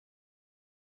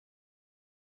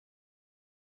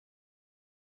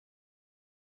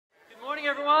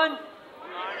everyone.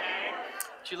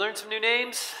 Did you learn some new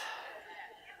names?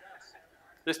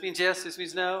 This means yes, this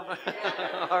means no.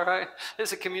 All right. This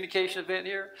is a communication event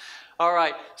here. All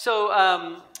right. So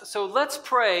let's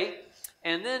pray,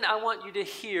 and then I want you to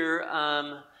hear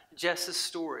Jess's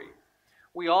story.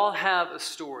 We all have a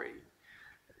story.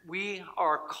 We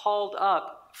are called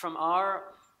up from our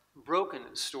broken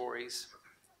stories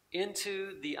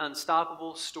into the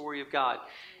unstoppable story of God.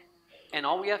 And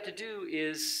all we have to do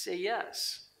is say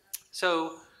yes.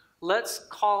 So let's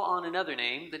call on another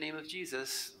name, the name of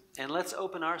Jesus, and let's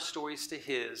open our stories to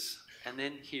his and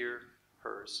then hear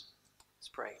hers. Let's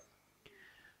pray.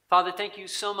 Father, thank you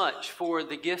so much for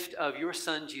the gift of your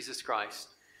Son, Jesus Christ.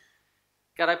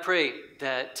 God, I pray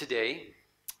that today,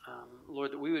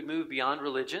 Lord, that we would move beyond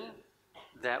religion,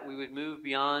 that we would move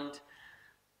beyond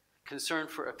concern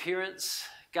for appearance.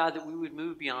 God, that we would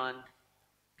move beyond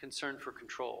concern for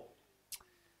control.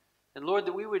 And Lord,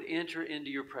 that we would enter into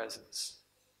your presence,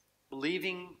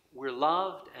 believing we're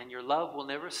loved and your love will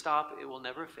never stop, it will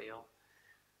never fail.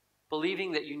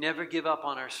 Believing that you never give up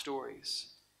on our stories.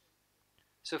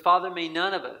 So Father, may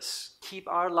none of us keep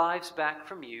our lives back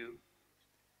from you.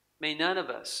 May none of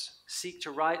us seek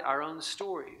to write our own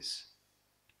stories,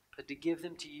 but to give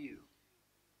them to you.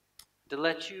 To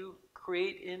let you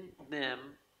create in them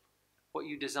what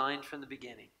you designed from the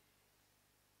beginning.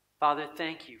 Father,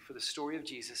 thank you for the story of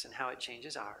Jesus and how it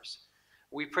changes ours.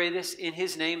 We pray this in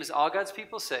his name as all God's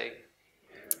people say,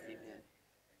 Amen.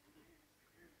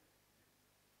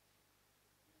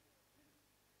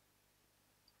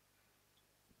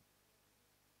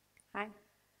 Hi.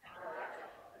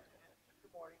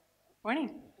 Good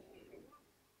morning.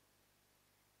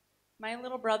 My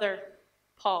little brother,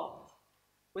 Paul,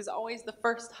 was always the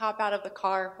first to hop out of the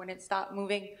car when it stopped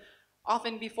moving,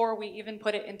 often before we even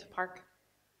put it into park.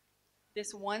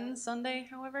 This one Sunday,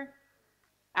 however,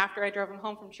 after I drove him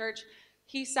home from church,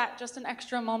 he sat just an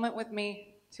extra moment with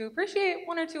me to appreciate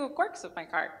one or two quirks of my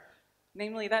car,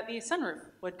 namely that the sunroof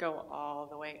would go all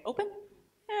the way open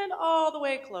and all the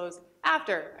way closed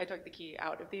after I took the key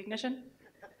out of the ignition.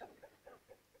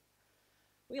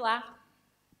 We laughed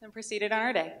and proceeded on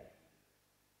our day.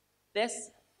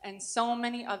 This and so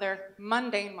many other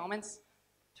mundane moments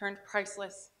turned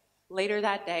priceless later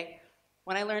that day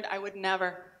when I learned I would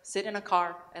never sit in a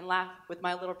car and laugh with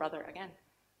my little brother again.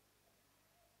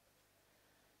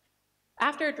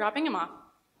 After dropping him off,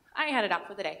 I headed out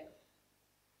for the day.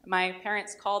 My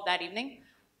parents called that evening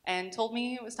and told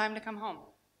me it was time to come home.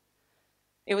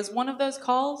 It was one of those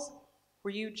calls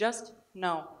where you just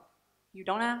know. You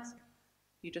don't ask,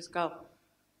 you just go.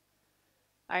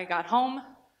 I got home,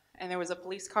 and there was a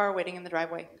police car waiting in the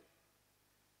driveway.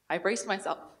 I braced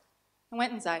myself and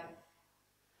went inside.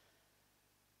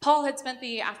 Paul had spent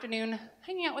the afternoon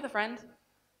hanging out with a friend,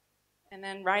 and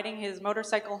then riding his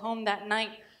motorcycle home that night,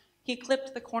 he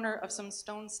clipped the corner of some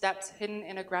stone steps hidden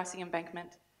in a grassy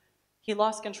embankment. He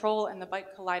lost control, and the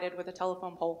bike collided with a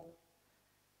telephone pole.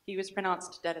 He was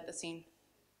pronounced dead at the scene.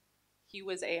 He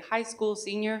was a high school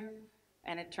senior,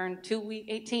 and had turned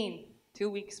 18 2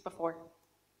 weeks before.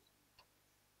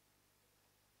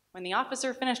 When the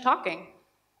officer finished talking,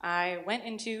 I went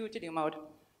into to-do mode.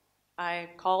 I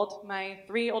called my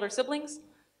 3 older siblings.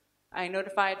 I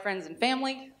notified friends and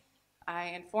family. I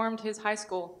informed his high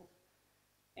school.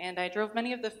 And I drove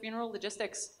many of the funeral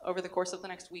logistics over the course of the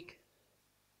next week.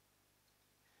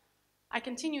 I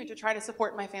continued to try to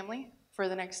support my family for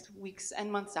the next weeks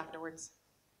and months afterwards.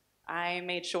 I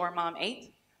made sure Mom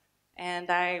ate,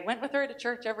 and I went with her to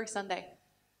church every Sunday.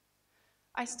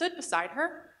 I stood beside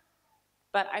her,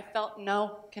 but I felt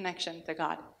no connection to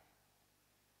God.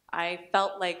 I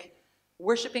felt like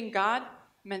worshiping God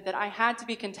meant that I had to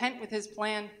be content with his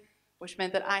plan, which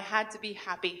meant that I had to be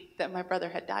happy that my brother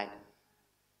had died.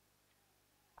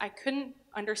 I couldn't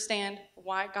understand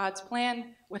why God's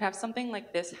plan would have something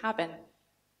like this happen.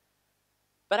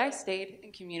 But I stayed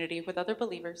in community with other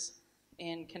believers,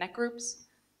 in connect groups,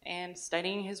 and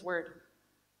studying his word.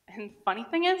 And funny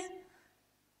thing is,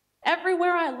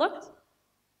 everywhere I looked,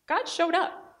 God showed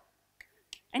up.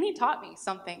 And he taught me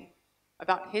something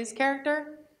about his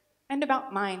character and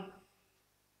about mine.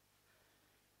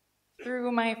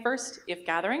 Through my first IF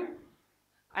gathering,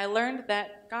 I learned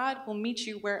that God will meet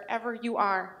you wherever you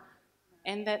are,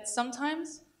 and that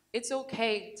sometimes it's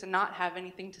okay to not have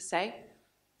anything to say.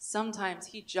 Sometimes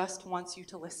he just wants you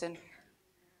to listen.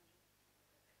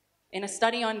 In a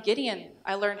study on Gideon,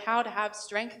 I learned how to have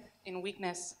strength in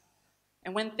weakness.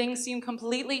 And when things seem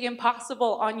completely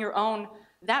impossible on your own,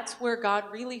 that's where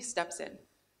God really steps in.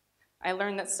 I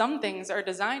learned that some things are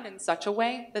designed in such a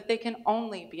way that they can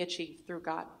only be achieved through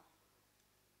God.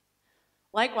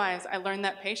 Likewise, I learned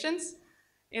that patience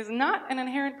is not an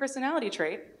inherent personality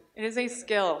trait. It is a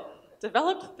skill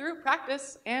developed through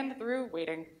practice and through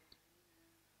waiting.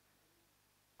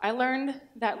 I learned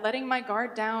that letting my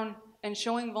guard down and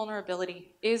showing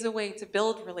vulnerability is a way to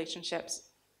build relationships.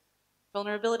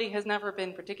 Vulnerability has never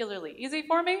been particularly easy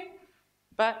for me,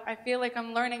 but I feel like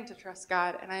I'm learning to trust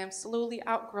God, and I am slowly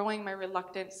outgrowing my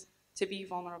reluctance to be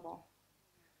vulnerable.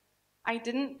 I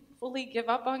didn't fully give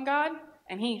up on God,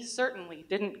 and He certainly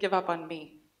didn't give up on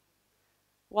me.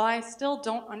 While I still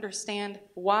don't understand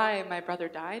why my brother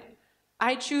died,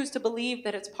 I choose to believe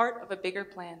that it's part of a bigger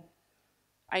plan.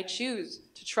 I choose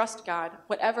to trust God,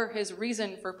 whatever His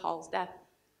reason for Paul's death.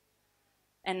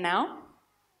 And now,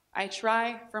 I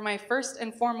try for my first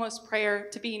and foremost prayer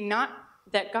to be not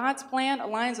that God's plan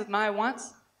aligns with my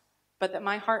wants, but that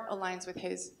my heart aligns with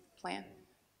His plan.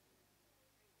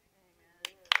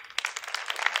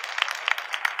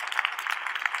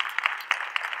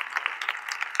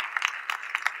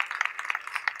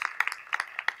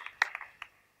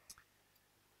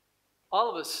 All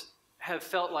of us have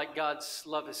felt like God's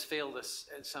love has failed us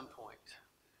at some point.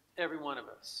 Every one of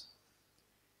us.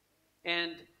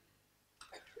 And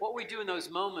what we do in those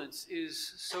moments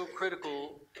is so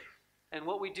critical, and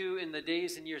what we do in the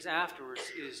days and years afterwards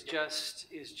is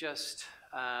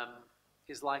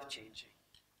life-changing.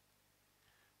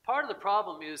 Part of the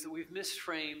problem is that we've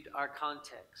misframed our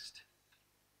context.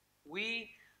 We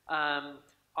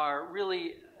are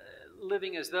really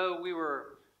living as though we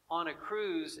were on a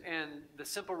cruise, and the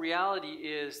simple reality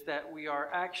is that we are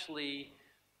actually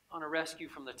on a rescue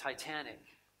from the Titanic.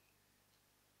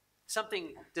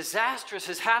 Something disastrous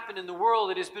has happened in the world.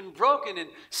 It has been broken, and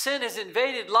sin has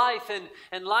invaded life,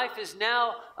 and life is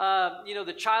now,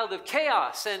 the child of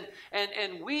chaos.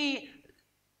 And we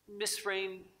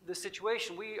misframe the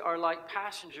situation. We are like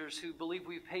passengers who believe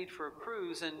we've paid for a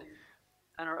cruise and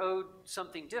are owed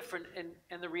something different.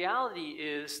 And the reality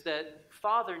is that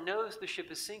Father knows the ship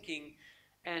is sinking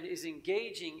and is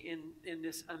engaging in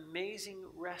this amazing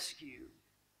rescue.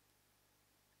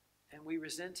 And we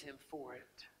resent Him for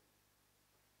it.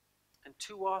 And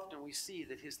too often we see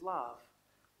that His love,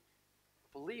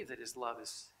 believe that His love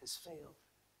has failed.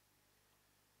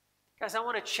 Guys, I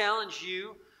want to challenge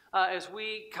you as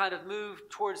we kind of move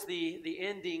towards the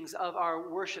endings of our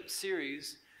worship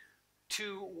series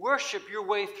to worship your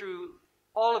way through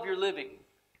all of your living.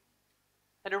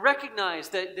 And to recognize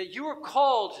that you are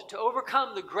called to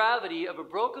overcome the gravity of a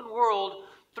broken world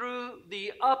through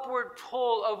the upward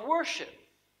pull of worship.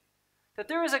 That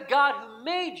there is a God who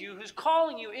made you, who's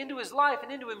calling you into His life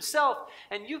and into Himself,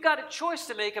 and you've got a choice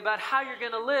to make about how you're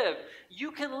going to live.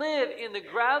 You can live in the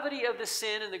gravity of the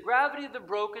sin, and the gravity of the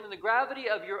broken, and the gravity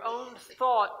of your own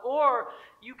thought, or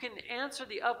you can answer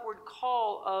the upward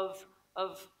call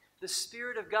of the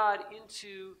Spirit of God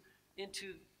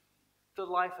into the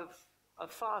life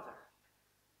of Father.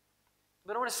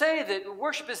 But I want to say that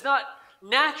worship is not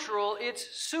natural, it's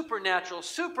supernatural.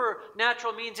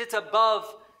 Supernatural means it's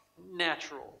above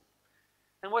natural.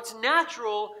 And what's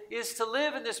natural is to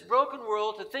live in this broken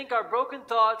world, to think our broken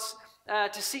thoughts,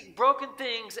 to seek broken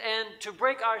things, and to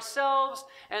break ourselves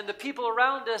and the people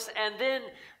around us, and then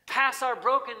pass our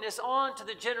brokenness on to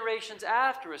the generations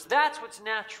after us. That's what's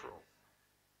natural.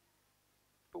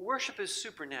 But worship is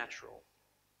supernatural.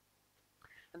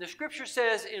 And the scripture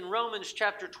says in Romans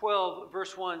chapter 12,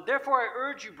 verse 1, "Therefore I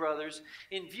urge you, brothers,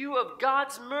 in view of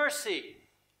God's mercy,"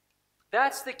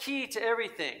 that's the key to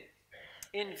everything.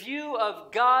 In view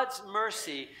of God's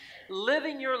mercy,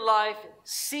 living your life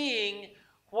seeing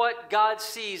what God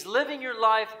sees, living your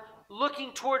life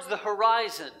looking towards the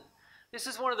horizon. This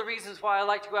is one of the reasons why I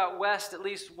like to go out west at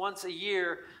least once a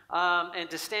year and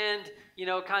to stand,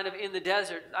 kind of in the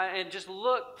desert and just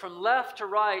look from left to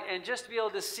right and just to be able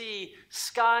to see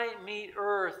sky meet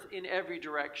earth in every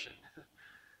direction.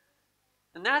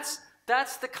 And that's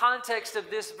the context of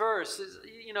this verse.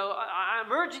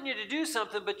 I'm urging you to do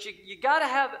something, but you got to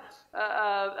have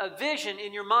a vision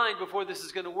in your mind before this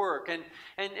is going to work.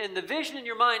 And the vision in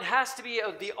your mind has to be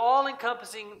of the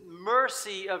all-encompassing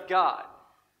mercy of God.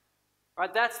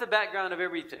 Right? That's the background of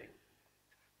everything.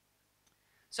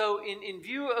 So in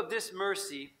view of this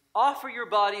mercy, offer your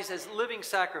bodies as living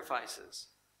sacrifices,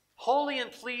 holy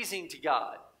and pleasing to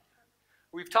God.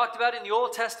 We've talked about in the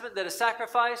Old Testament that a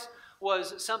sacrifice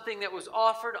was something that was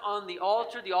offered on the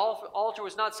altar. The altar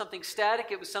was not something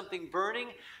static, it was something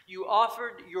burning. You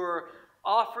offered your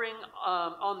offering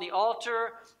on the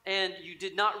altar, and you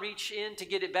did not reach in to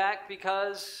get it back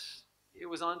because it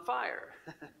was on fire.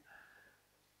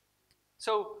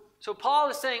 So Paul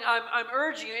is saying, I'm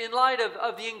urging you in light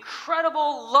of the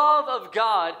incredible love of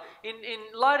God, in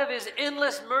light of His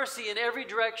endless mercy in every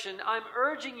direction, I'm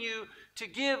urging you to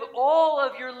give all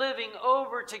of your living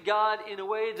over to God in a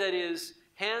way that is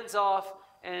hands off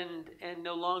and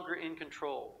no longer in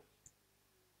control.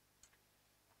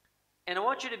 And I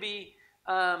want you to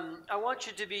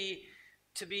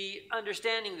be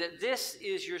understanding that this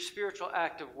is your spiritual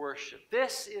act of worship.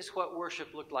 This is what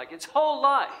worship looked like. It's whole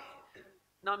life,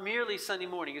 not merely Sunday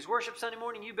morning. Is worship Sunday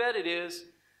morning? You bet it is.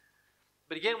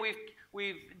 But again,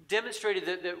 we've demonstrated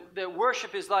that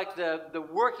worship is like the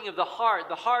working of the heart.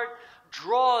 The heart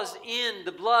draws in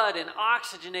the blood and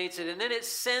oxygenates it, and then it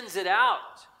sends it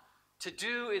out to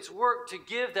do its work, to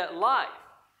give that life.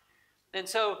 And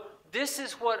so this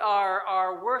is what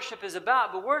our worship is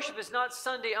about. But worship is not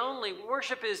Sunday only.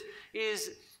 Worship is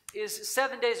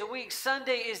 7 days a week.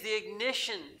 Sunday is the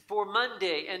ignition for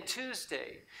Monday and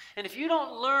Tuesday. And if you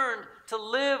don't learn to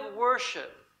live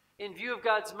worship in view of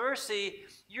God's mercy,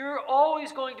 you're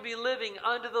always going to be living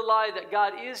under the lie that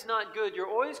God is not good. You're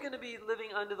always going to be living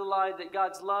under the lie that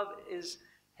God's love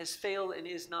has failed and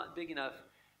is not big enough.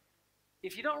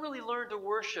 If you don't really learn to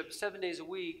worship 7 days a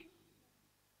week,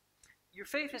 your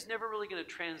faith is never really going to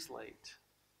translate.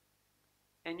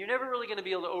 And you're never really going to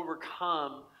be able to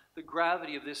overcome the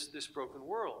gravity of this broken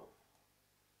world.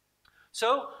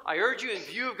 So, I urge you, in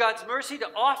view of God's mercy, to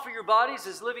offer your bodies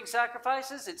as living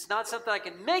sacrifices. It's not something I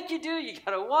can make you do. You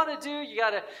got to want to do. You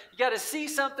got to see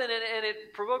something, and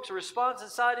it provokes a response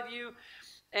inside of you.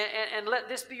 And let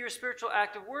this be your spiritual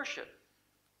act of worship.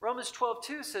 Romans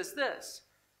 12:2 says this.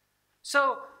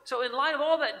 So in light of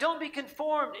all that, don't be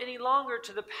conformed any longer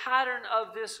to the pattern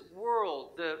of this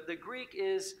world. The Greek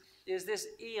is this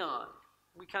eon.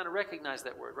 We kind of recognize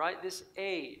that word, right? This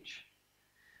age.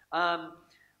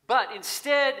 But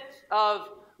instead of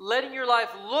letting your life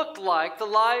look like the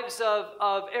lives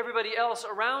of everybody else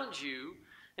around you,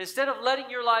 instead of letting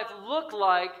your life look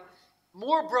like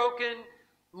more broken,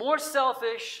 more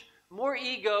selfish, more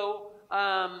ego,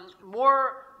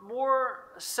 more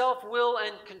self-will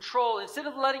and control, instead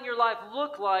of letting your life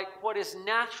look like what is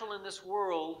natural in this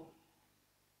world,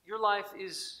 your life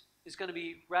is going to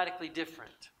be radically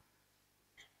different.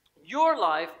 Your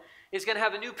life is going to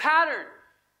have a new pattern,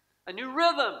 a new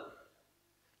rhythm.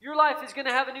 Your life is going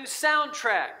to have a new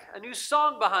soundtrack, a new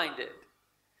song behind it.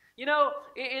 You know,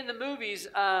 in the movies,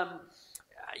 I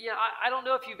don't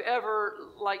know if you've ever,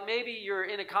 like maybe you're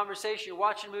in a conversation, you're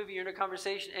watching a movie, you're in a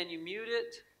conversation, and you mute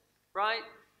it, right?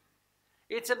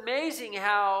 It's amazing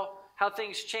how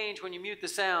things change when you mute the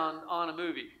sound on a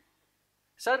movie.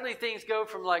 Suddenly things go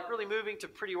from like really moving to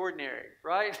pretty ordinary,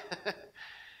 right?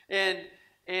 and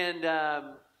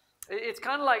it's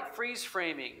kind of like freeze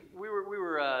framing. We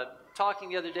were talking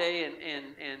the other day, and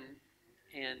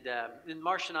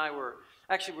Marcia and I were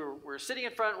sitting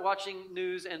in front watching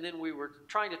news, and then we were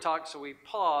trying to talk, so we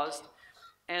paused,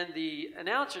 and the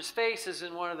announcer's face is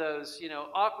in one of those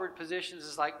awkward positions.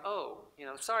 Is like, oh,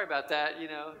 sorry about that.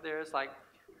 There's like,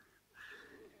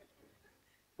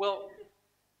 well,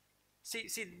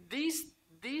 see these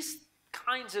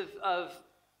kinds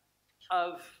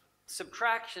of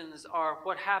subtractions are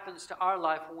what happens to our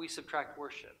life when we subtract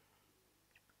worship.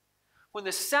 When the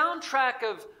soundtrack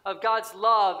of God's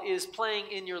love is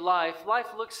playing in your life, life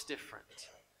looks different.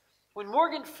 When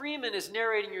Morgan Freeman is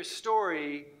narrating your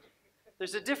story,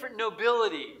 there's a different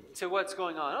nobility to what's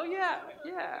going on. Oh, yeah,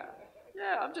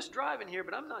 I'm just driving here,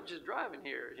 but I'm not just driving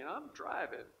here. I'm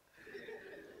driving.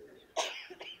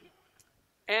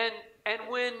 And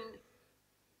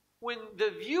when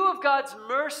the view of God's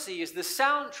mercy is the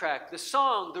soundtrack, the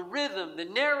song, the rhythm, the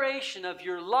narration of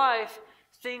your life,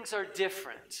 things are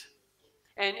different.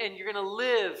 And you're going to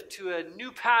live to a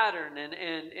new pattern and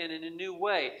in a new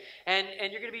way. And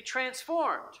you're going to be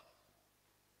transformed.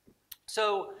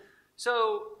 So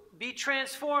be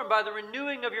transformed by the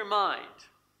renewing of your mind.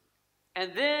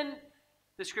 And then,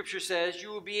 the scripture says, you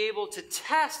will be able to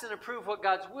test and approve what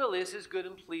God's will is, his good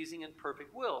and pleasing and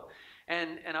perfect will.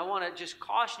 And I want to just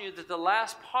caution you that the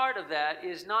last part of that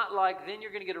is not like then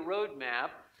you're going to get a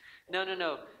roadmap.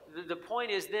 No. The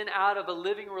point is then out of a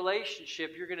living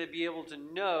relationship, you're going to be able to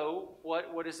know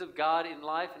what is of God in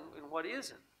life and what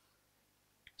isn't.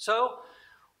 So,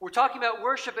 we're talking about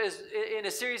worship in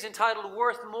a series entitled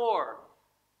Worth More.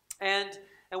 And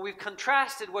we've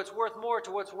contrasted what's worth more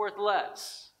to what's worth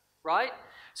less, right?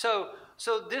 So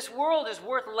this world is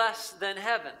worth less than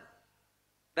heaven.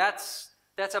 That's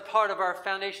a part of our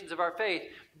foundations of our faith.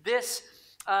 This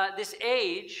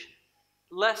age,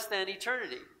 less than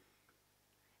eternity.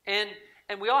 And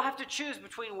we all have to choose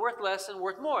between worth less and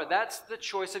worth more. That's the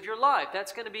choice of your life.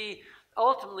 That's going to be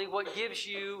ultimately what gives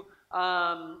you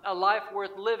a life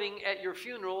worth living at your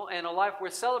funeral, and a life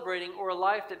worth celebrating, or a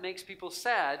life that makes people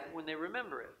sad when they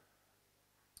remember it.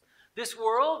 This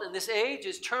world and this age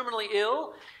is terminally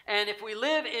ill, and if we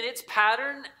live in its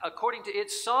pattern, according to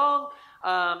its song,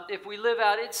 if we live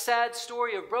out its sad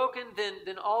story of broken,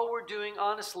 then all we're doing,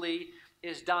 honestly,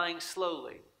 is dying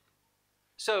slowly.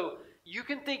 So you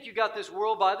can think you got this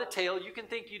world by the tail. You can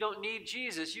think you don't need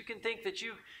Jesus. You can think that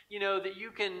you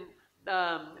can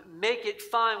make it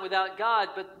fine without God.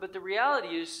 But the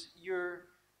reality is you're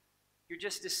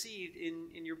just deceived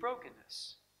in your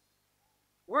brokenness.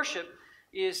 Worship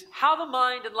is how the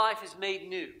mind and life is made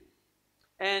new.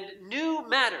 And new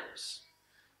matters.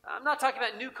 I'm not talking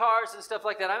about new cars and stuff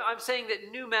like that. I'm saying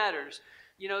that new matters.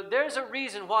 There's a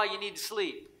reason why you need to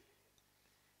sleep.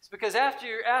 It's because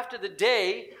after the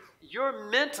day, you're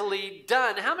mentally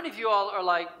done. How many of you all are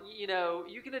like, you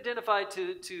can identify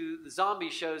to the zombie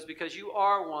shows because you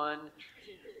are one,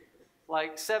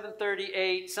 like 7:30,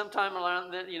 8, sometime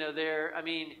around there. I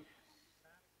mean,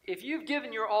 if you've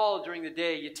given your all during the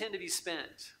day, you tend to be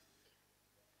spent.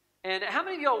 And how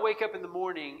many of y'all wake up in the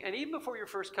morning, and even before your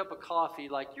first cup of coffee,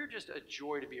 like you're just a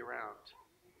joy to be around?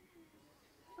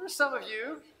 There's some of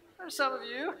you.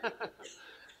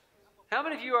 How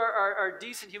many of you are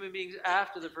decent human beings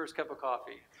after the first cup of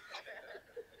coffee?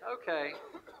 Okay,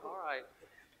 all right.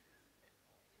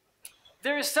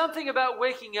 There is something about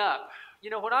waking up.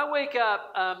 When I wake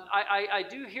up, I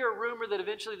do hear a rumor that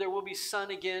eventually there will be sun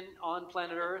again on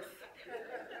planet Earth.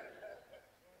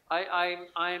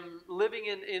 I'm living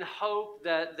in hope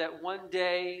that one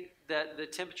day that the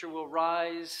temperature will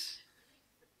rise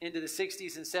into the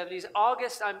 60s and 70s.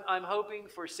 August, I'm hoping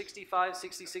for 65,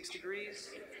 66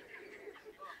 degrees.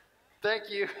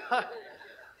 Thank you. I'm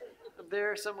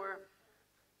there somewhere.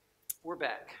 We're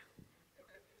back.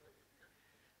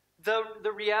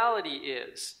 The reality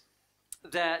is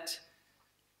that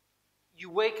you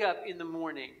wake up in the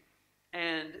morning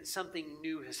and something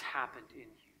new has happened in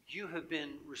you. You have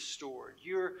been restored.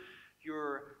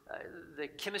 The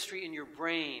chemistry in your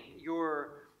brain,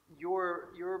 your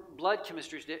blood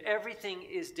chemistry is different. Everything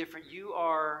is different. You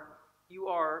are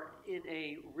in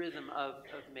a rhythm of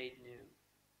made new.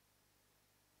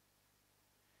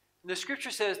 And the scripture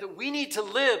says that we need to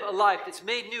live a life that's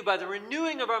made new by the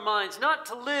renewing of our minds, not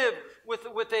to live with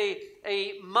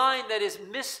a mind that is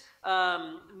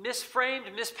misframed,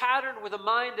 mispatterned, with a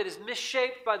mind that is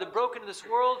misshaped by the broken of this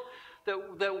world,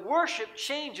 that worship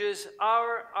changes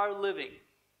our living.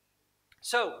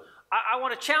 So I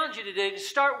want to challenge you today to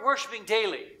start worshiping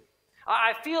daily.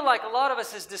 I feel like a lot of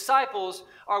us as disciples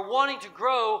are wanting to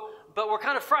grow, but we're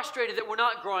kind of frustrated that we're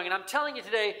not growing. And I'm telling you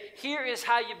today, here is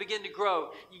how you begin to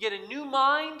grow. You get a new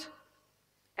mind,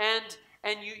 and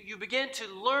you begin to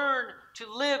learn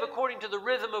to live according to the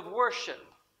rhythm of worship.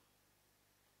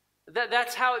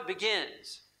 That's how it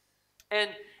begins. And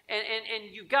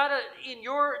you've got to, in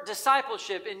your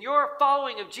discipleship, in your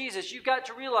following of Jesus, you've got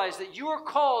to realize that you are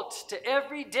called to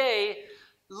every day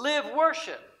live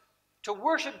worship, to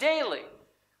worship daily.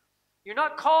 You're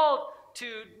not called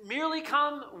to merely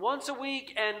come once a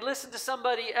week and listen to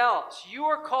somebody else. You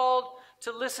are called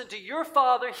to listen to your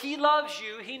Father. He loves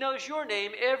you. He knows your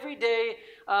name. Every day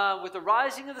with the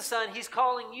rising of the sun, He's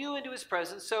calling you into His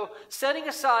presence. So setting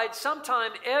aside some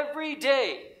time every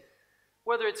day,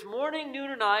 whether it's morning, noon,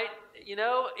 or night,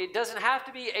 it doesn't have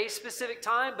to be a specific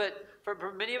time, but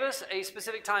for many of us, a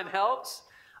specific time helps.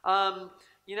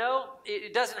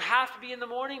 It doesn't have to be in the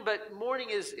morning, but morning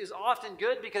is often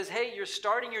good because, hey, you're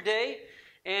starting your day,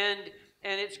 and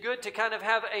it's good to kind of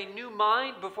have a new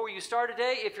mind before you start a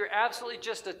day. If you're absolutely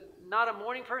just not a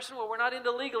morning person, well, we're not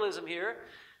into legalism here.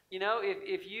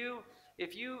 If you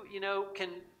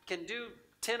can do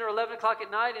 10 or 11 o'clock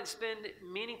at night and spend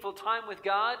meaningful time with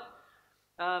God.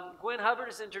 Gwen Hubbard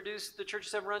has introduced the Church of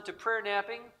Severn to prayer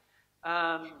napping.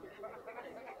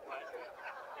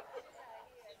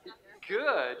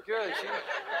 Good. She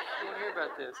won't hear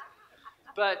about this.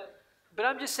 But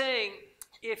I'm just saying,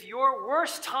 if your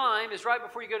worst time is right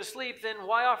before you go to sleep, then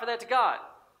why offer that to God,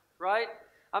 right?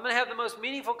 I'm going to have the most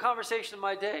meaningful conversation of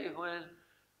my day when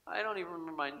I don't even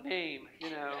remember my name,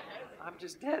 I'm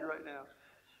just dead right now.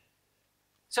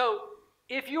 So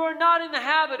if you are not in the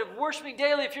habit of worshiping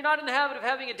daily, if you're not in the habit of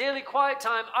having a daily quiet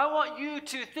time, I want you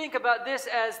to think about this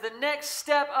as the next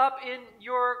step up in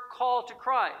your call to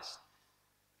Christ.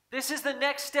 This is the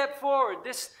next step forward.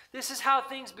 This is how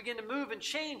things begin to move and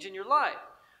change in your life.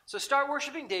 So start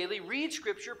worshiping daily, read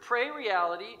Scripture, pray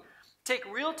reality, take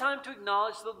real time to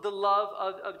acknowledge the love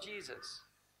of Jesus.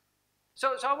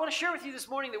 So I want to share with you this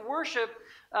morning that worship,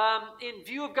 in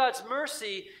view of God's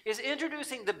mercy, is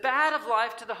introducing the bad of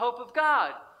life to the hope of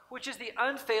God, which is the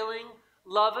unfailing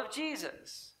love of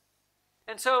Jesus.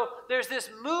 And so there's this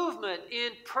movement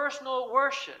in personal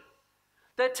worship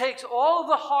that takes all of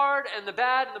the hard and the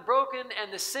bad and the broken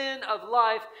and the sin of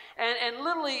life, and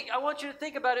literally, I want you to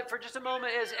think about it for just a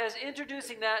moment as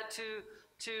introducing that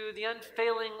to the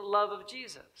unfailing love of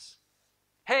Jesus.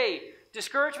 Hey,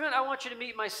 discouragement, I want you to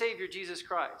meet my Savior, Jesus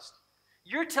Christ.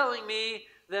 You're telling me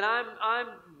that I'm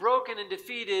broken and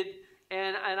defeated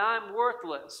and I'm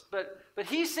worthless. But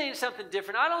he's saying something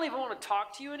different. I don't even want to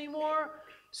talk to you anymore.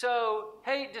 So,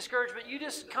 hey, discouragement, you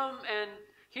just come and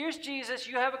here's Jesus.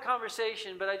 You have a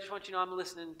conversation, but I just want you to know I'm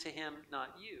listening to him, not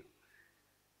you.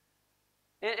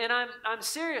 And I'm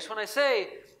serious when I say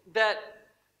that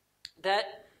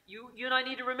you and I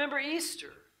need to remember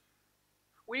Easter.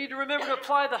 We need to remember to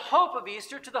apply the hope of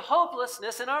Easter to the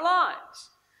hopelessness in our lives.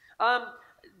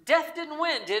 Death didn't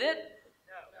win, did it?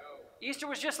 No. Easter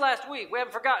was just last week. We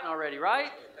haven't forgotten already,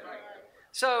 right?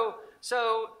 So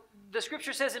the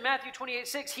scripture says in Matthew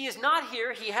 28:6, he is not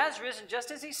here. He has risen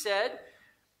just as he said.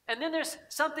 And then there's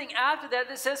something after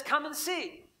that says, come and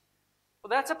see. Well,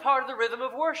 that's a part of the rhythm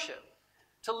of worship.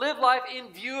 To live life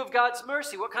in view of God's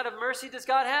mercy. What kind of mercy does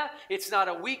God have? It's not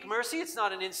a weak mercy. It's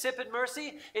not an insipid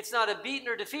mercy. It's not a beaten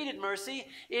or defeated mercy.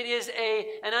 It is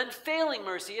an unfailing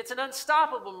mercy. It's an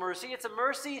unstoppable mercy. It's a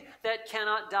mercy that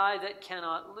cannot die, that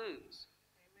cannot lose.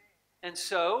 Amen. And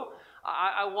so,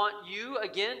 I want you,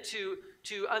 again,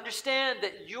 to understand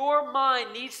that your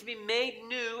mind needs to be made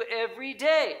new every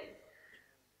day.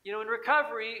 You know, in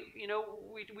recovery, you know,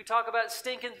 we talk about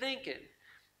stinking thinking.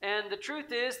 And the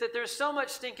truth is that there's so much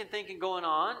stinking thinking going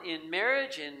on in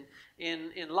marriage,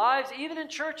 in lives, even in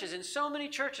churches. In so many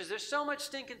churches, there's so much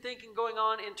stinking thinking going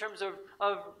on in terms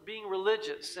of being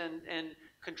religious and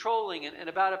controlling and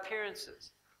about appearances.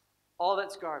 All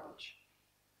that's garbage.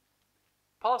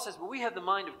 Paul says, but we have the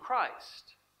mind of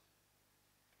Christ.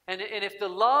 And if the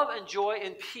love and joy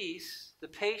and peace, the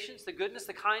patience, the goodness,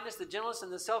 the kindness, the gentleness,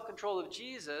 and the self-control of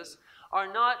Jesus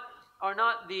are not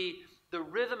the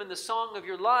rhythm and the song of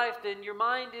your life, then your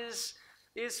mind is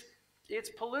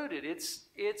polluted.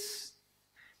 It's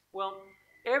well,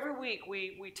 every week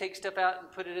we take stuff out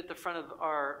and put it at the front of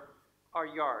our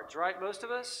yards, right? Most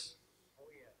of us? Oh,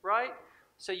 yeah. Right?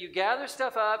 So you gather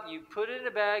stuff up, you put it in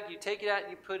a bag, you take it out,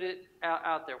 and you put it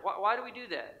out there. Why do we do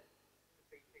that?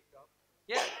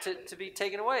 Yeah, to be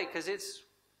taken away, because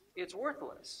it's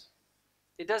worthless.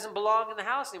 It doesn't belong in the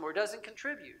house anymore. It doesn't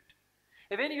contribute.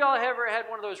 Have any of y'all ever had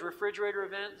one of those refrigerator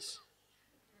events?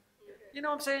 You know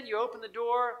what I'm saying? You open the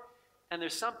door, and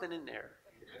there's something in there.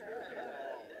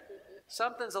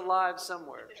 Something's alive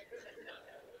somewhere.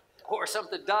 Or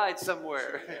something died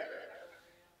somewhere.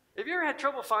 Have you ever had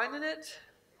trouble finding it?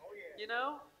 You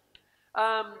know?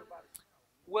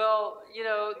 Well, you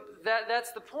know,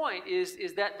 that's the point, is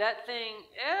that thing,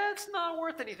 it's not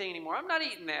worth anything anymore. I'm not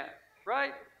eating that,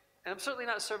 right? And I'm certainly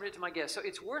not serving it to my guests. So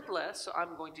it's worth less, so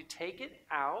I'm going to take it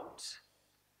out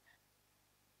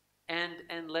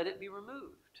and let it be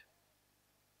removed.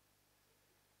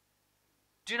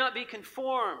 Do not be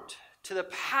conformed to the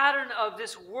pattern of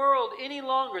this world any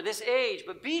longer, this age,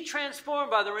 but be transformed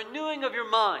by the renewing of your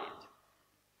mind.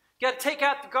 You got to take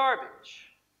out the garbage.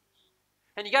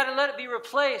 And you got to let it be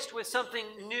replaced with something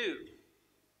new.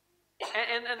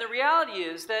 And the reality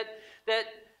is that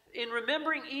in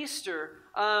remembering Easter,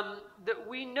 that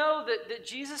we know that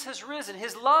Jesus has risen.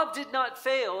 His love did not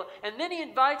fail. And then he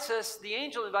invites us, the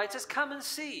angel invites us, come and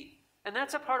see. And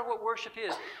that's a part of what worship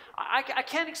is. I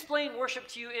can't explain worship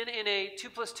to you in a 2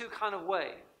 + 2 kind of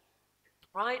way.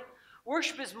 Right?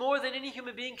 Worship is more than any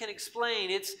human being can explain.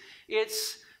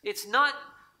 It's not,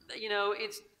 you know,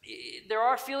 there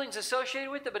are feelings associated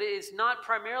with it, but it is not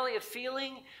primarily a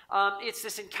feeling. It's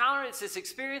this encounter, it's this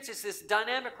experience, it's this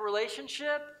dynamic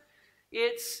relationship.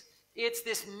 It's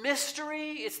this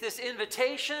mystery, it's this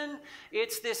invitation,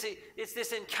 it's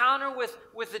this encounter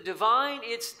with the divine.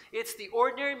 It's the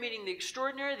ordinary meeting the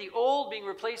extraordinary, the old being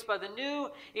replaced by the new.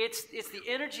 It's the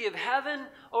energy of heaven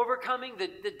overcoming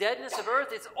the deadness of earth.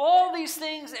 It's all these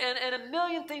things and a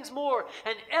million things more.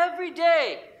 And every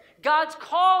day, God's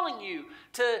calling you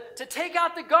to take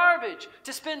out the garbage,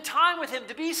 to spend time with him,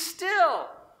 to be still,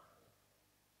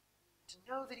 to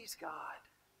know that he's God.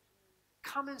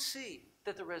 Come and see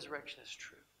that the resurrection is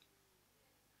true.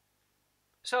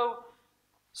 So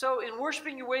in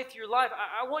worshiping your way through your life,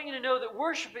 I want you to know that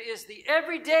worship is the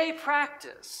everyday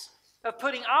practice of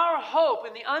putting our hope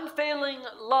in the unfailing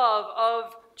love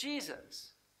of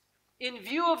Jesus, in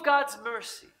view of God's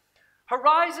mercy.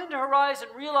 Horizon to horizon,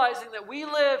 realizing that we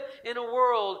live in a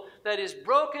world that is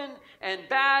broken and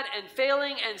bad and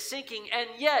failing and sinking, and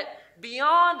yet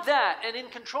beyond that and in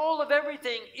control of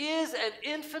everything is an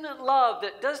infinite love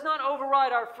that does not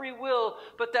override our free will,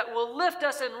 but that will lift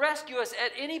us and rescue us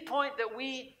at any point that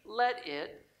we let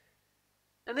it.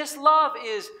 And this love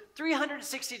is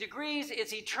 360 degrees.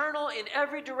 It's eternal in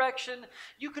every direction.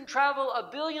 You can travel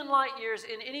 1 billion light years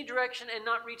in any direction and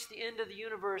not reach the end of the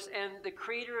universe. And the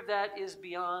creator of that is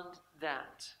beyond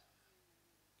that.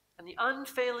 And the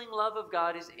unfailing love of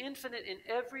God is infinite in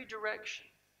every direction.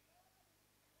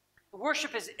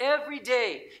 Worship is every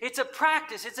day. It's a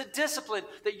practice. It's a discipline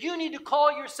that you need to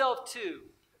call yourself to.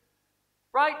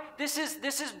 Right? This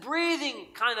is breathing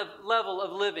kind of level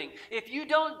of living. If you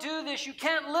don't do this, you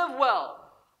can't live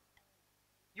well.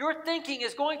 Your thinking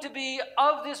is going to be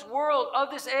of this world,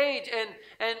 of this age,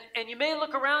 and you may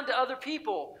look around to other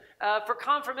people for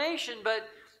confirmation, but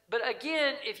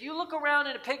again, if you look around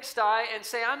in a pigsty and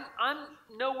say, I'm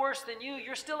no worse than you,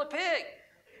 you're still a pig.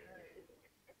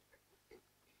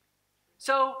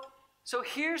 So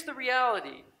here's the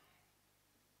reality.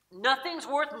 Nothing's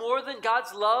worth more than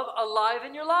God's love alive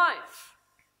in your life.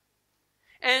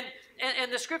 And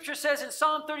the scripture says in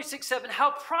Psalm 36:7,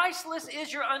 how priceless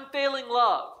is your unfailing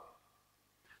love.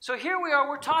 So here we are,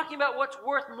 we're talking about what's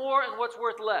worth more and what's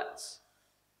worth less.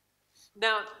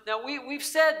 Now we've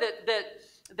said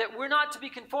that we're not to be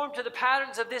conformed to the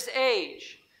patterns of this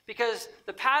age, because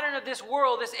the pattern of this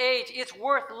world, this age, it's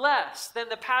worth less than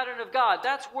the pattern of God.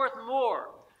 That's worth more.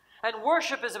 And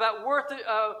worship is about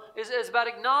is about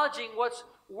acknowledging what's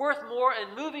worth more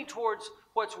and moving towards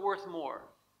what's worth more.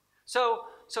 So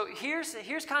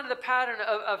here's kind of the pattern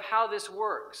of how this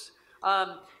works.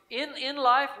 In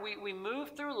life, we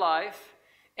move through life,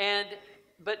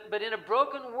 but in a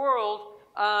broken world,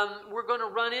 we're going to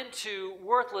run into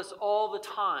worthless all the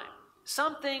time.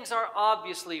 Some things are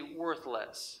obviously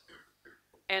worthless,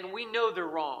 and we know they're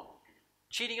wrong.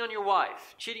 Cheating on your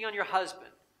wife, cheating on your husband,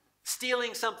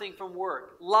 stealing something from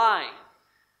work, lying,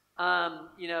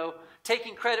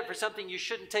 taking credit for something you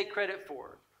shouldn't take credit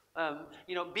for,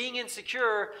 being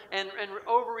insecure and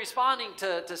over-responding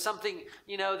to something,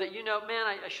 that man,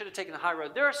 I should have taken the high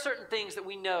road. There are certain things that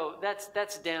we know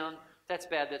that's down, that's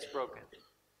bad, that's broken.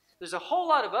 There's a whole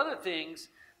lot of other things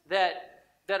that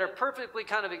are perfectly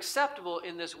kind of acceptable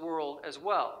in this world as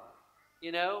well.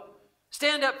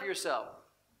 Stand up for yourself.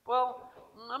 Well,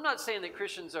 I'm not saying that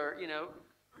Christians are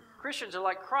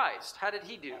like Christ. How did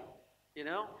he do?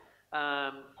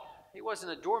 He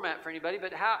wasn't a doormat for anybody,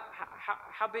 but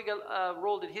how big a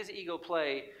role did his ego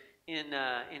play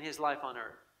in his life on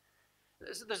earth?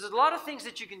 There's a lot of things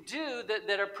that you can do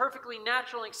that are perfectly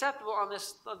natural and acceptable on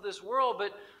this world,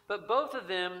 but both of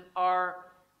them are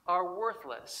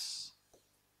worthless.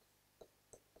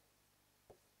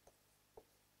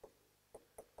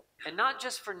 And not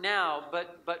just for now,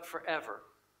 but forever.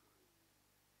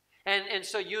 And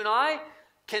so you and I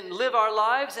can live our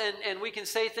lives, and we can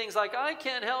say things like, I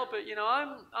can't help it.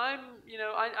 I'm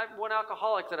one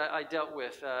alcoholic that I dealt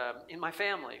with in my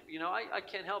family. I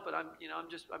can't help it.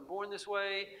 I'm born this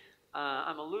way.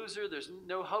 I'm a loser. There's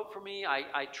no hope for me.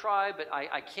 I try, but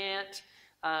I can't.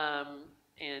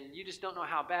 And you just don't know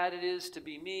how bad it is to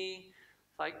be me.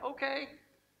 It's like, okay,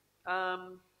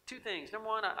 two things. Number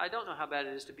one, I don't know how bad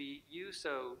it is to be you,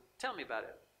 so tell me about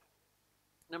it.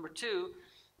 Number two,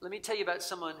 let me tell you about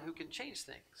someone who can change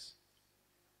things.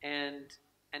 And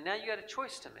now you got a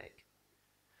choice to make.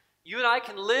 You and I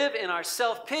can live in our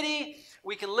self-pity.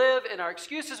 We can live in our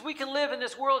excuses. We can live in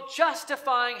this world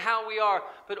justifying how we are.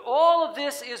 But all of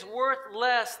this is worth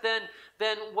less than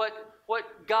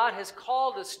what God has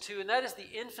called us to, and that is the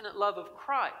infinite love of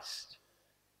Christ.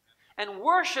 And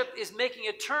worship is making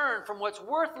a turn from what's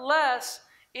worth less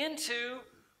into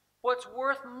what's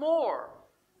worth more.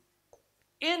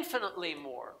 Infinitely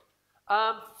more.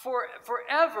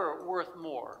 Forever worth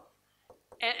more.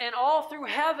 And all through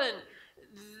heaven,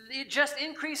 it just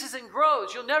increases and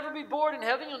grows. You'll never be bored in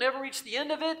heaven. You'll never reach the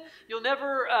end of it. You'll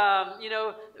never,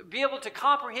 be able to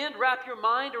comprehend, wrap your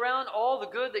mind around all the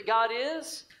good that God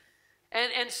is.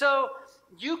 And so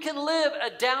you can live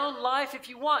a down life if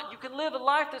you want. You can live a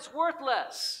life that's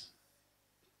worthless.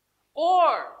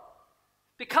 Or,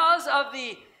 because of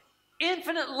the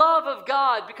infinite love of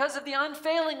God, because of the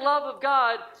unfailing love of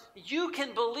God, you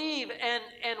can believe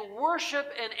and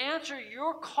worship and answer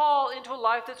your call into a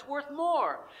life that's worth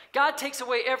more. God takes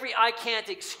away every I can't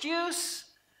excuse,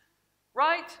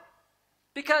 right?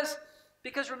 Because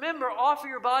remember, offer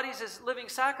your bodies as living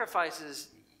sacrifices.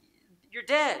 You're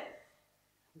dead.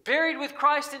 Buried with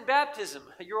Christ in baptism.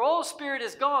 Your old spirit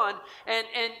is gone,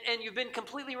 and you've been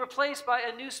completely replaced by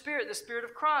a new spirit, the Spirit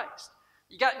of Christ.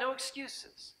 You got no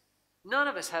excuses. None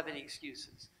of us have any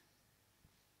excuses.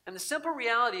 And the simple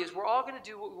reality is we're all going to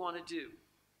do what we want to do.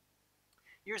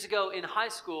 Years ago in high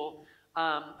school,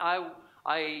 I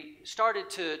I started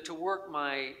to work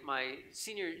my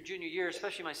junior year,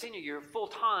 especially my senior year, full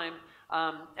time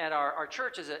at our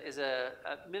church as a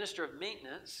minister of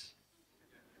maintenance.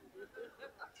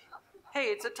 Hey,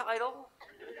 it's a title.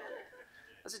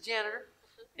 As a janitor,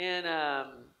 and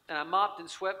I mopped and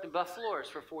swept and buffed floors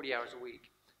for 40 hours a week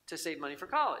to save money for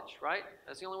college. Right?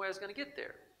 That's the only way I was going to get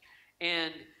there.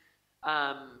 And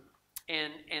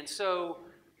so,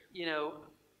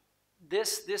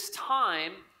 this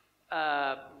time,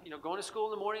 going to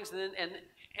school in the mornings,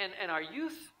 and our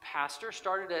youth pastor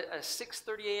started a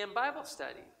 6:30 a.m. Bible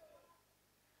study.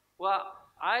 Well,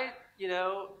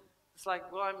 it's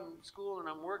like, well, I'm in school and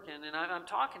I'm working, and I'm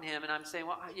talking to him, and I'm saying,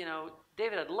 well,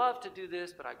 David, I'd love to do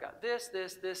this, but I've got this,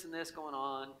 and this going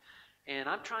on, and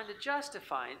I'm trying to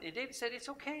justify it. And David said, it's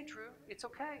okay, Drew. It's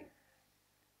okay.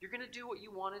 You're going to do what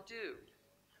you want to do.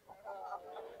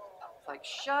 It's like,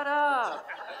 shut up.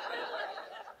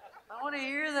 I want to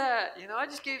hear that. I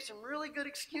just gave some really good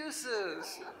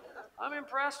excuses. I'm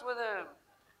impressed with him.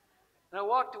 And I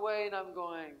walked away, and I'm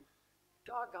going,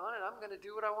 doggone it, I'm going to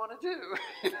do what I want to do.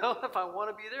 If I want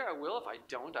to be there, I will. If I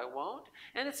don't, I won't.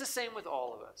 And it's the same with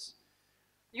all of us.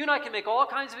 You and I can make all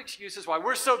kinds of excuses why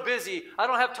we're so busy, I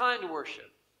don't have time to worship.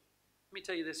 Let me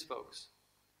tell you this, folks.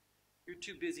 You're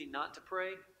too busy not to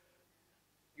pray.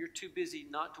 You're too busy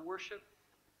not to worship.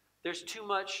 There's too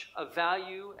much of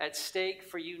value at stake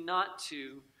for you not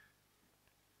to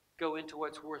go into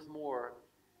what's worth more.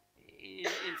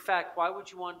 In fact, why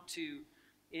would you want to,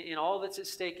 in all that's at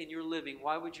stake in your living,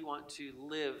 why would you want to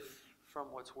live from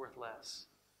what's worth less?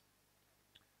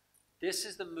 This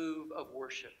is the move of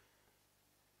worship.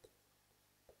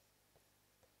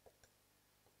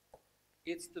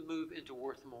 It's the move into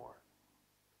worth more.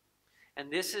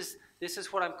 And this is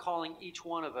what I'm calling each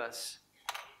one of us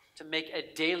to make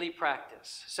a daily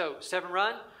practice. So, Severn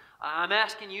Run, I'm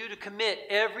asking you to commit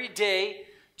every day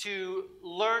to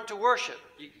learn to worship.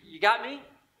 You got me?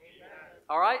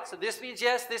 All right, so this means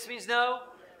yes, this means no.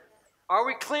 Are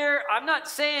we clear? I'm not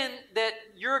saying that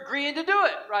you're agreeing to do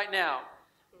it right now,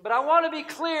 but I want to be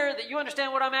clear that you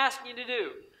understand what I'm asking you to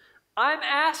do. I'm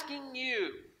asking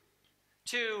you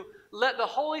to let the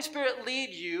Holy Spirit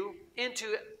lead you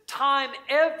into time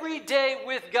every day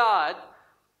with God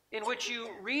in which you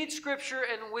read Scripture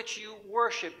and in which you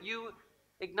worship. You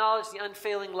acknowledge the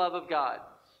unfailing love of God.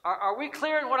 Are we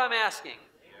clear in what I'm asking?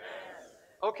 Yes.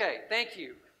 Okay, thank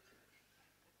you.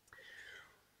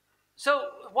 So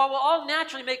while we'll all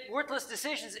naturally make worthless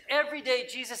decisions, every day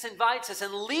Jesus invites us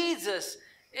and leads us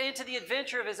into the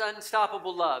adventure of his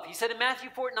unstoppable love. He said in Matthew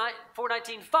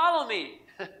 4:19, follow me.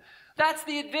 That's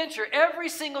the adventure every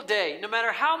single day. No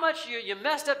matter how much you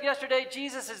messed up yesterday,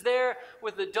 Jesus is there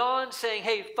with the dawn saying,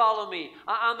 hey, follow me.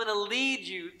 I'm going to lead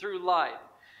you through life.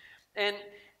 And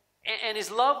his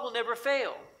love will never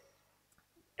fail.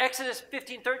 Exodus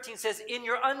 15:13 says, in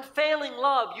your unfailing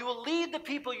love, you will lead the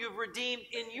people you've redeemed.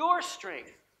 In your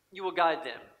strength, you will guide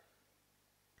them.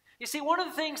 You see, one of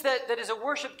the things that is a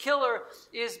worship killer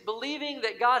is believing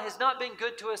that God has not been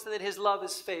good to us and that his love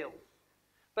has failed.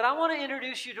 But I want to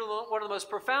introduce you to one of the most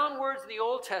profound words in the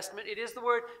Old Testament. It is the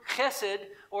word chesed,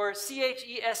 or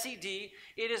C-H-E-S-E-D.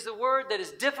 It is the word that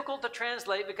is difficult to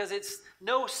translate because it's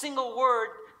no single word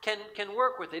can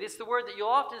work with it. It's the word that you'll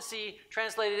often see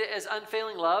translated as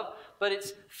unfailing love, but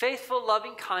it's faithful,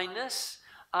 loving kindness.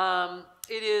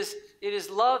 It is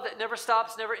love that never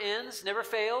stops, never ends, never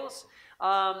fails.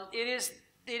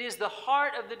 It is the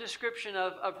heart of the description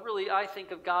of really, I think,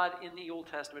 of God in the Old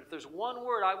Testament. If there's one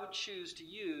word I would choose to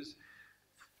use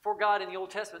for God in the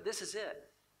Old Testament, this is it.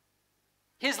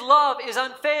 His love is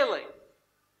unfailing.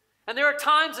 And there are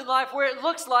times in life where it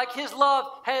looks like his love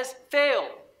has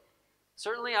failed.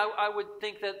 Certainly, I would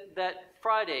think that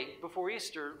Friday before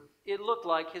Easter, it looked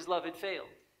like his love had failed.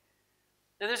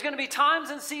 And there's going to be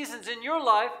times and seasons in your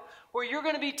life where you're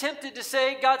going to be tempted to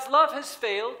say, God's love has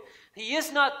failed. He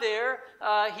is not there.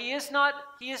 He is not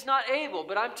able.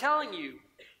 But I'm telling you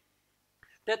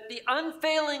that the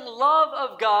unfailing love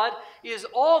of God is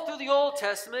all through the Old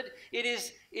Testament. It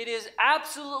is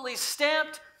absolutely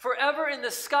stamped forever in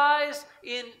the skies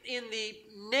in the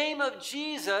name of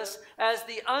Jesus as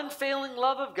the unfailing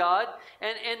love of God.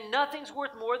 And nothing's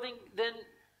worth more than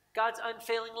God's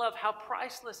unfailing love. How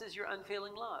priceless is your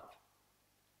unfailing love?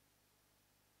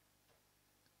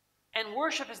 And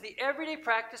worship is the everyday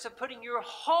practice of putting your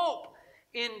hope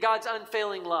in God's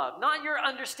unfailing love. Not your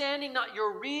understanding, not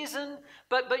your reason,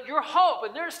 but your hope.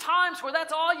 And there's times where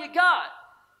that's all you got.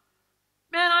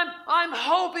 Man, I'm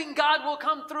hoping God will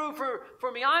come through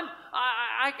for me.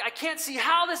 I can't see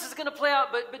how this is going to play out,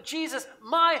 but Jesus,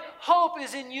 my hope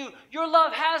is in you. Your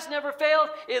love has never failed.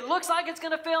 It looks like it's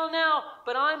going to fail now,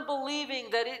 but I'm believing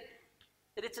that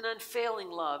it's an unfailing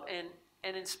love.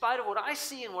 And in spite of what I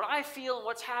see and what I feel and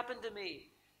what's happened to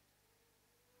me,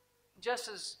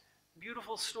 Jess's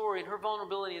beautiful story and her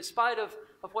vulnerability, in spite of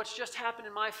what's just happened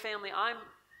in my family,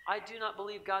 I do not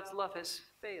believe God's love has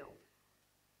failed.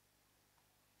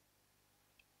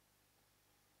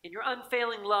 In your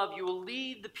unfailing love, you will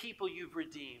lead the people you've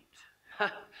redeemed.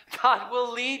 God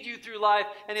will lead you through life,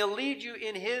 and He'll lead you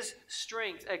in His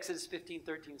strength, Exodus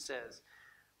 15:13 says.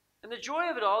 And the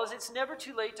joy of it all is it's never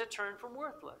too late to turn from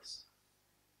worthless.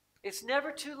 It's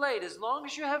never too late. As long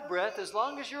as you have breath, as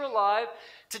long as you're alive,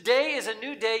 today is a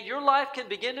new day. Your life can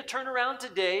begin to turn around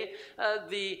today.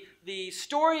 The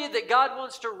story that God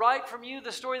wants to write from you,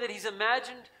 the story that He's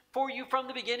imagined for you from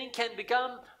the beginning, can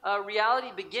become a reality,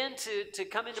 begin to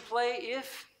come into play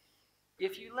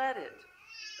if you let it.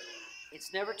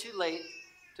 It's never too late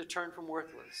to turn from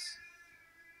worthless.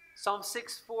 Psalm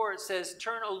 6:4, it says,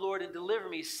 "Turn, O Lord, and deliver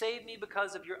me. Save me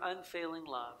because of your unfailing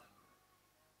love."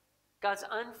 God's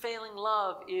unfailing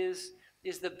love is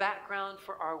the background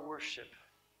for our worship.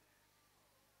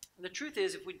 And the truth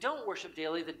is, if we don't worship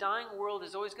daily, the dying world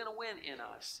is always going to win in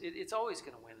us. It's always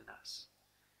going to win in us.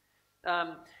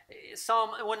 Psalm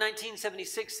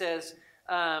 119:76 says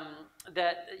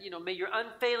that, may your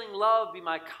unfailing love be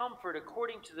my comfort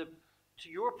according to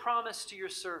your promise to your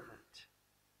servant.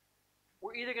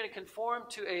 We're either going to conform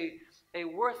to a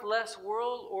worthless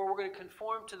world, or we're going to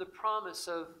conform to the promise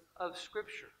of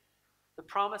Scripture, the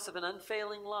promise of an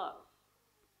unfailing love.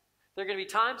 There are going to be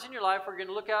times in your life where you're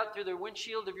going to look out through the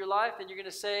windshield of your life and you're going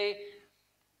to say,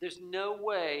 there's no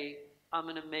way I'm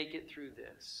going to make it through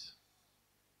this.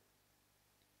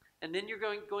 And then you're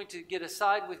going to get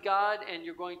aside with God, and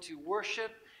you're going to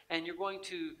worship, and you're going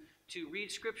to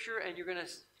read Scripture, and you're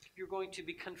going to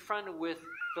be confronted with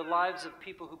the lives of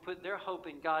people who put their hope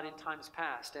in God in times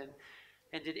past.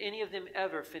 And did any of them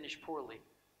ever finish poorly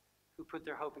who put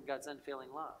their hope in God's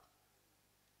unfailing love?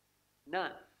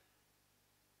 None.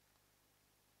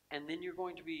 And then you're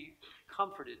going to be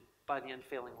comforted by the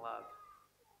unfailing love.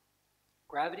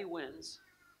 Gravity wins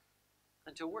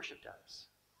until worship does.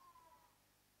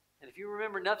 And if you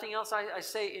remember nothing else I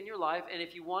say in your life, and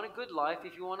if you want a good life,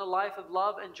 if you want a life of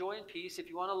love and joy and peace, if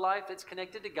you want a life that's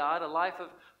connected to God, a life of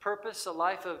purpose, a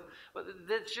life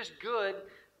that's just good,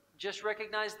 just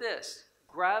recognize this.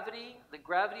 The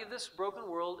gravity of this broken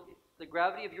world, the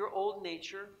gravity of your old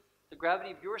nature, the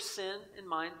gravity of your sin and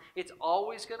mine, it's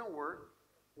always going to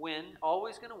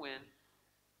always going to win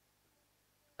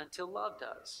until love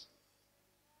does.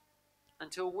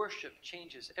 Until worship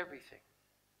changes everything.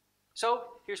 So,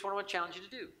 here's what I want to challenge you to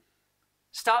do.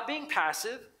 Stop being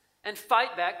passive and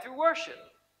fight back through worship.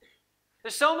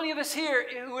 There's so many of us here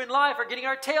who in life are getting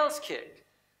our tails kicked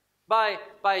by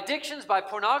addictions, by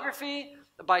pornography,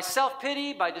 by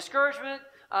self-pity, by discouragement,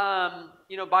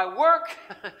 by work.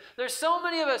 There's so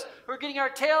many of us who are getting our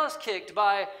tails kicked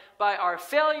by our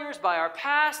failures, by our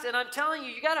past, and I'm telling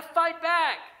you got to fight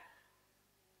back.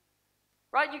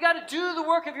 Right? You got to do the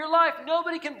work of your life.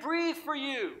 Nobody can breathe for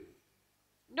you.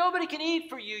 Nobody can eat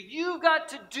for you. You've got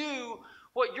to do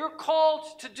what you're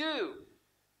called to do.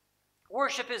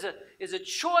 Worship is a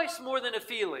choice more than a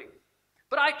feeling.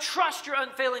 But I trust your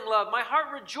unfailing love. My heart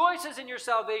rejoices in your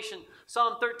salvation,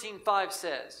 Psalm 13:5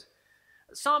 says.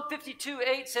 Psalm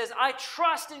 52:8 says, I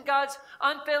trust in God's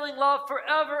unfailing love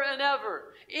forever and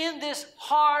ever. In this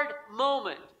hard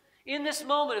moment, in this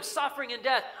moment of suffering and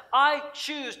death, I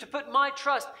choose to put my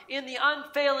trust in the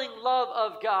unfailing love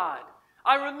of God.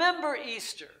 I remember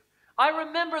Easter. I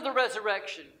remember the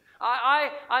resurrection.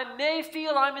 I may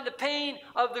feel I'm in the pain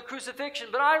of the crucifixion,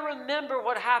 but I remember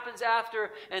what happens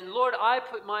after. And Lord, I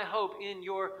put my hope in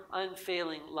your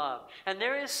unfailing love. And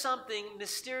there is something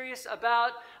mysterious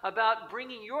about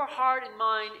bringing your heart and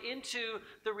mind into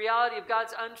the reality of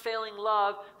God's unfailing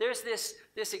love. There's this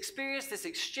experience, this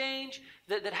exchange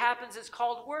that happens. It's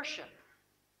called worship.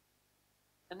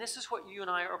 And this is what you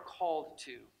and I are called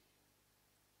to.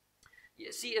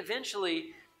 You see,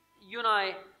 eventually, you and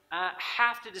I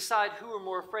have to decide who we're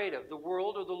more afraid of, the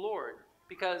world or the Lord,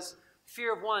 because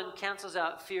fear of one cancels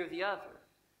out fear of the other.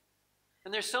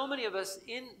 And there's so many of us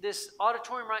in this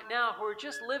auditorium right now who are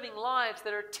just living lives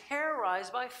that are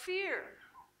terrorized by fear.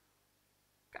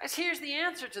 Guys, here's the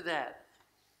answer to that.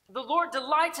 The Lord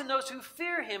delights in those who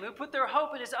fear Him, who put their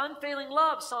hope in His unfailing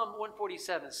love, Psalm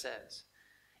 147 says.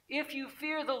 If you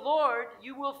fear the Lord,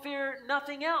 you will fear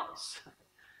nothing else.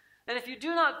 And if you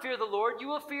do not fear the Lord, you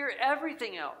will fear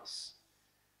everything else.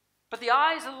 But the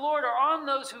eyes of the Lord are on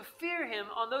those who fear him,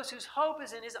 on those whose hope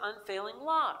is in his unfailing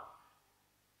love.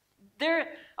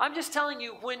 I'm just telling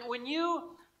you, when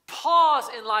you pause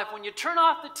in life, when you turn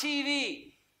off the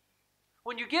TV,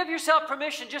 when you give yourself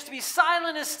permission just to be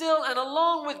silent and still and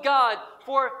alone with God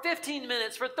for 15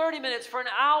 minutes, for 30 minutes, for an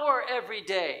hour every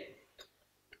day,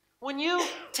 when you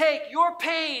take your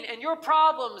pain and your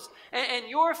problems and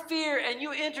your fear and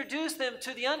you introduce them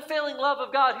to the unfailing love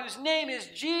of God, whose name is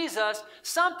Jesus,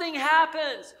 something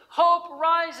happens. Hope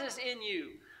rises in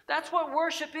you. That's what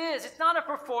worship is. It's not a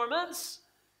performance.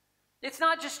 It's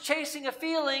not just chasing a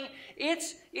feeling.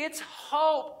 It's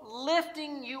hope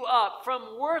lifting you up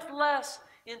from worth less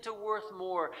into worth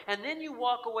more. And then you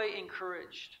walk away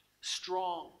encouraged,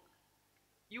 strong.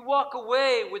 You walk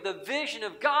away with the vision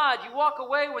of God. You walk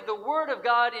away with the word of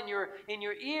God in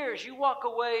your ears. You walk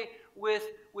away with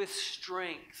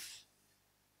strength.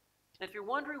 And if you're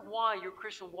wondering why your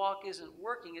Christian walk isn't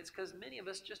working, it's because many of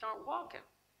us just aren't walking.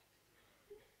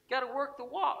 You got to work the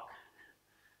walk.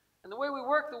 And the way we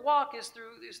work the walk is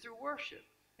through worship.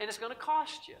 And it's going to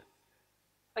cost you.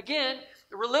 Again,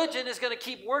 religion is going to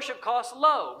keep worship costs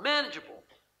low, manageable.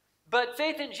 But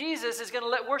faith in Jesus is going to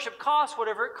let worship cost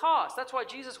whatever it costs. That's why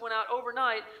Jesus went out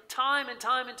overnight, time and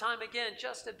time and time again,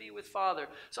 just to be with Father.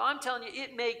 So I'm telling you,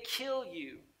 it may kill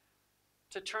you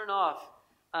to turn off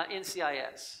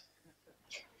NCIS.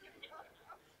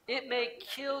 It may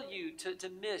kill you to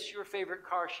miss your favorite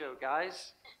car show,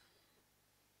 guys.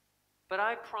 But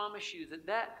I promise you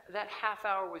that half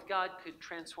hour with God could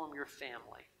transform your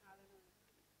family.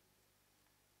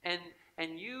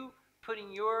 And you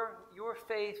putting your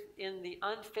faith in the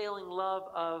unfailing love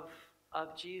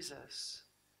of Jesus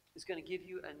is going to give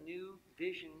you a new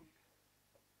vision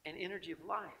and energy of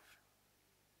life.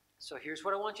 So here's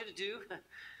what I want you to do,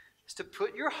 is to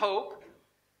put your hope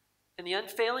in the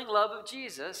unfailing love of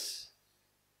Jesus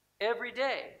every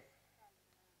day.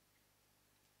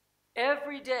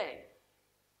 Every day.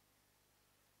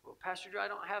 Well, Pastor Drew, I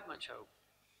don't have much hope.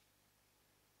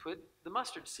 Put the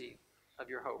mustard seed of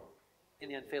your hope in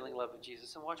the unfailing love of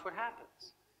Jesus and watch what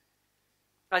happens.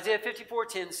 Isaiah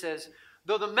 54:10 says,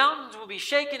 "Though the mountains will be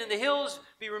shaken and the hills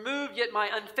be removed, yet my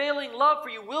unfailing love for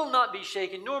you will not be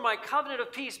shaken, nor my covenant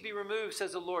of peace be removed,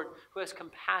 says the Lord, who has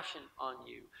compassion on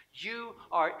you." You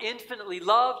are infinitely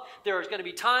loved. There is going to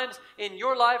be times in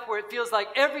your life where it feels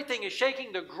like everything is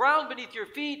shaking, the ground beneath your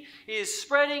feet is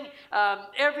spreading,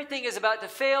 everything is about to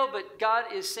fail, but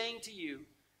God is saying to you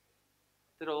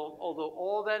that although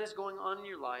all that is going on in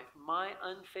your life, my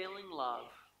unfailing love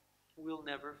will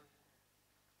never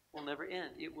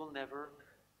end. It will never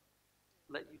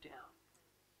let you down.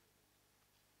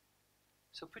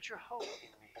 So put your hope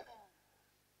in me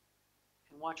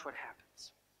and watch what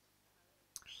happens.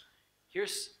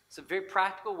 Here's some very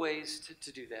practical ways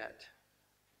to do that.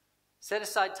 Set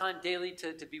aside time daily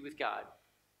to be with God.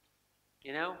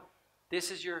 You know,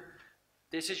 this is your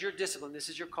discipline. This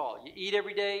is your call. You eat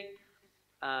every day.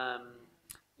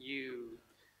 You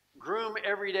groom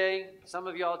every day. Some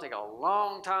of y'all take a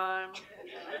long time.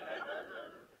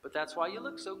 But that's why you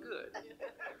look so good.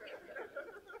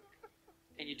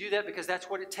 And you do that because that's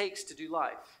what it takes to do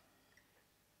life.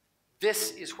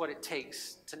 This is what it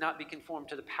takes to not be conformed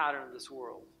to the pattern of this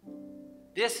world.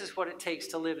 This is what it takes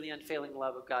to live in the unfailing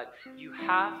love of God. You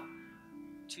have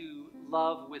to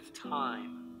love with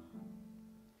time.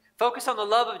 Focus on the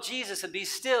love of Jesus and be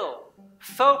still.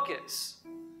 Focus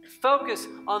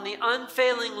on the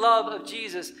unfailing love of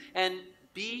Jesus and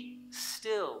be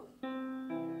still.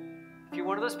 If you're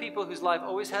one of those people whose life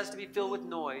always has to be filled with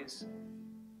noise,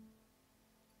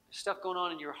 there's stuff going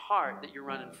on in your heart that you're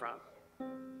running from.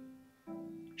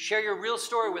 Share your real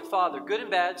story with Father, good and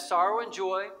bad, sorrow and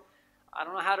joy. I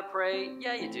don't know how to pray.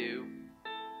 Yeah, you do.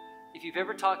 If you've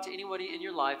ever talked to anybody in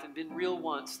your life and been real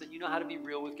once, then you know how to be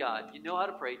real with God. You know how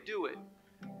to pray. Do it.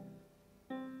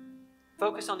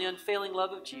 Focus on the unfailing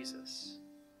love of Jesus.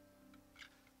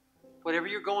 Whatever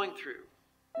you're going through.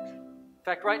 In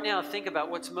fact, right now, think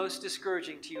about what's most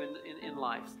discouraging to you in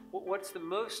life. What's the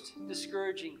most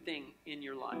discouraging thing in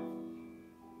your life?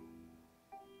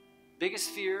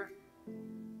 Biggest fear?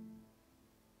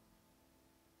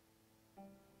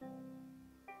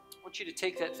 I want you to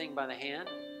take that thing by the hand.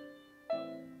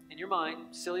 In your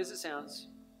mind, silly as it sounds,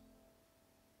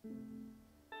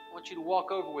 I want you to walk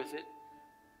over with it.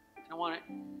 I want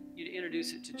you to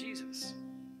introduce it to Jesus.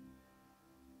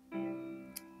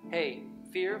 Hey,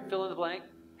 fear, fill in the blank.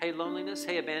 Hey, loneliness.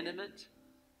 Hey, abandonment.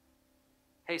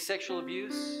 Hey, sexual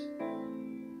abuse.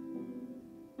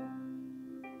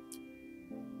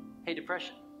 Hey,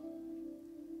 depression.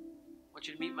 I want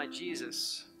you to meet my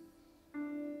Jesus.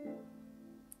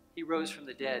 He rose from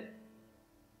the dead.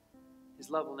 His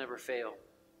love will never fail.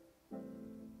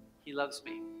 He loves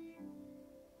me.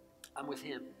 I'm with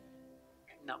Him,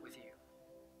 not with you.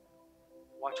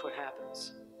 Watch what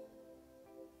happens.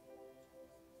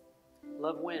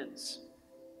 Love wins.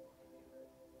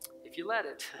 If you let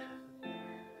it.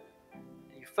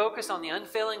 You focus on the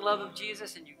unfailing love of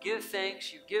Jesus and you give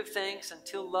thanks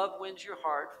until love wins your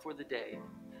heart for the day.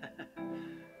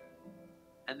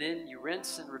 And then you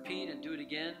rinse and repeat and do it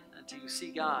again until you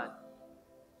see God.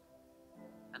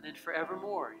 And then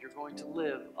forevermore, you're going to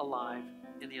live alive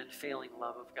in the unfailing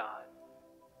love of God.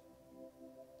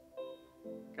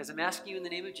 Guys, I'm asking you in the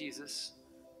name of Jesus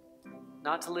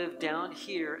not to live down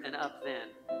here and up then.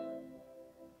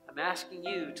 I'm asking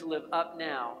you to live up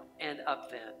now and up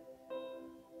then.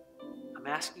 I'm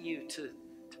asking you to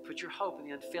put your hope in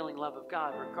the unfailing love of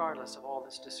God regardless of all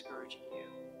that's discouraging you.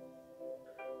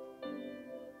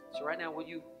 So right now, will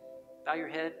you bow your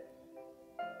head?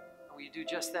 And will you do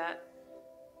just that?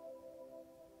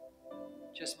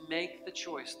 Just make the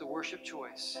choice, the worship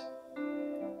choice,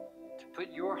 to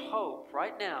put your hope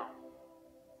right now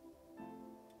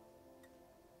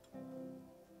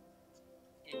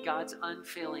in God's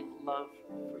unfailing love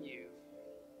for you.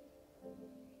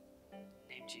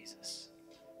 Name Jesus.